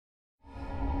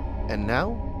And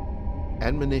now,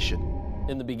 admonition.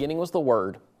 In the beginning was the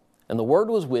Word, and the Word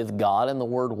was with God, and the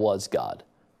Word was God.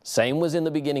 Same was in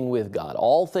the beginning with God.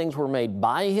 All things were made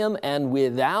by Him, and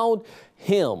without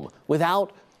Him,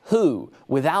 without who?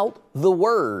 Without the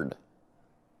Word,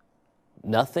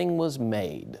 nothing was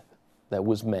made that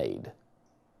was made.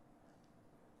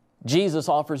 Jesus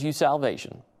offers you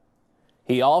salvation.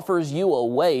 He offers you a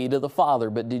way to the Father,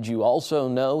 but did you also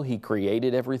know He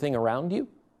created everything around you?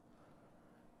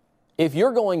 If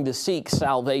you're going to seek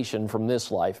salvation from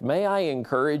this life, may I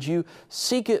encourage you,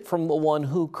 seek it from the one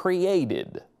who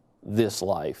created this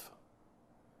life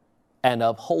and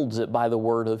upholds it by the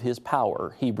word of His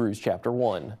power, Hebrews chapter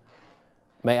 1.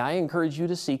 May I encourage you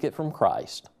to seek it from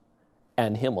Christ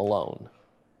and Him alone.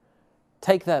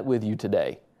 Take that with you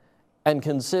today and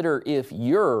consider if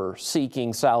you're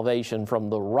seeking salvation from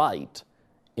the right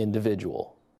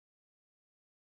individual.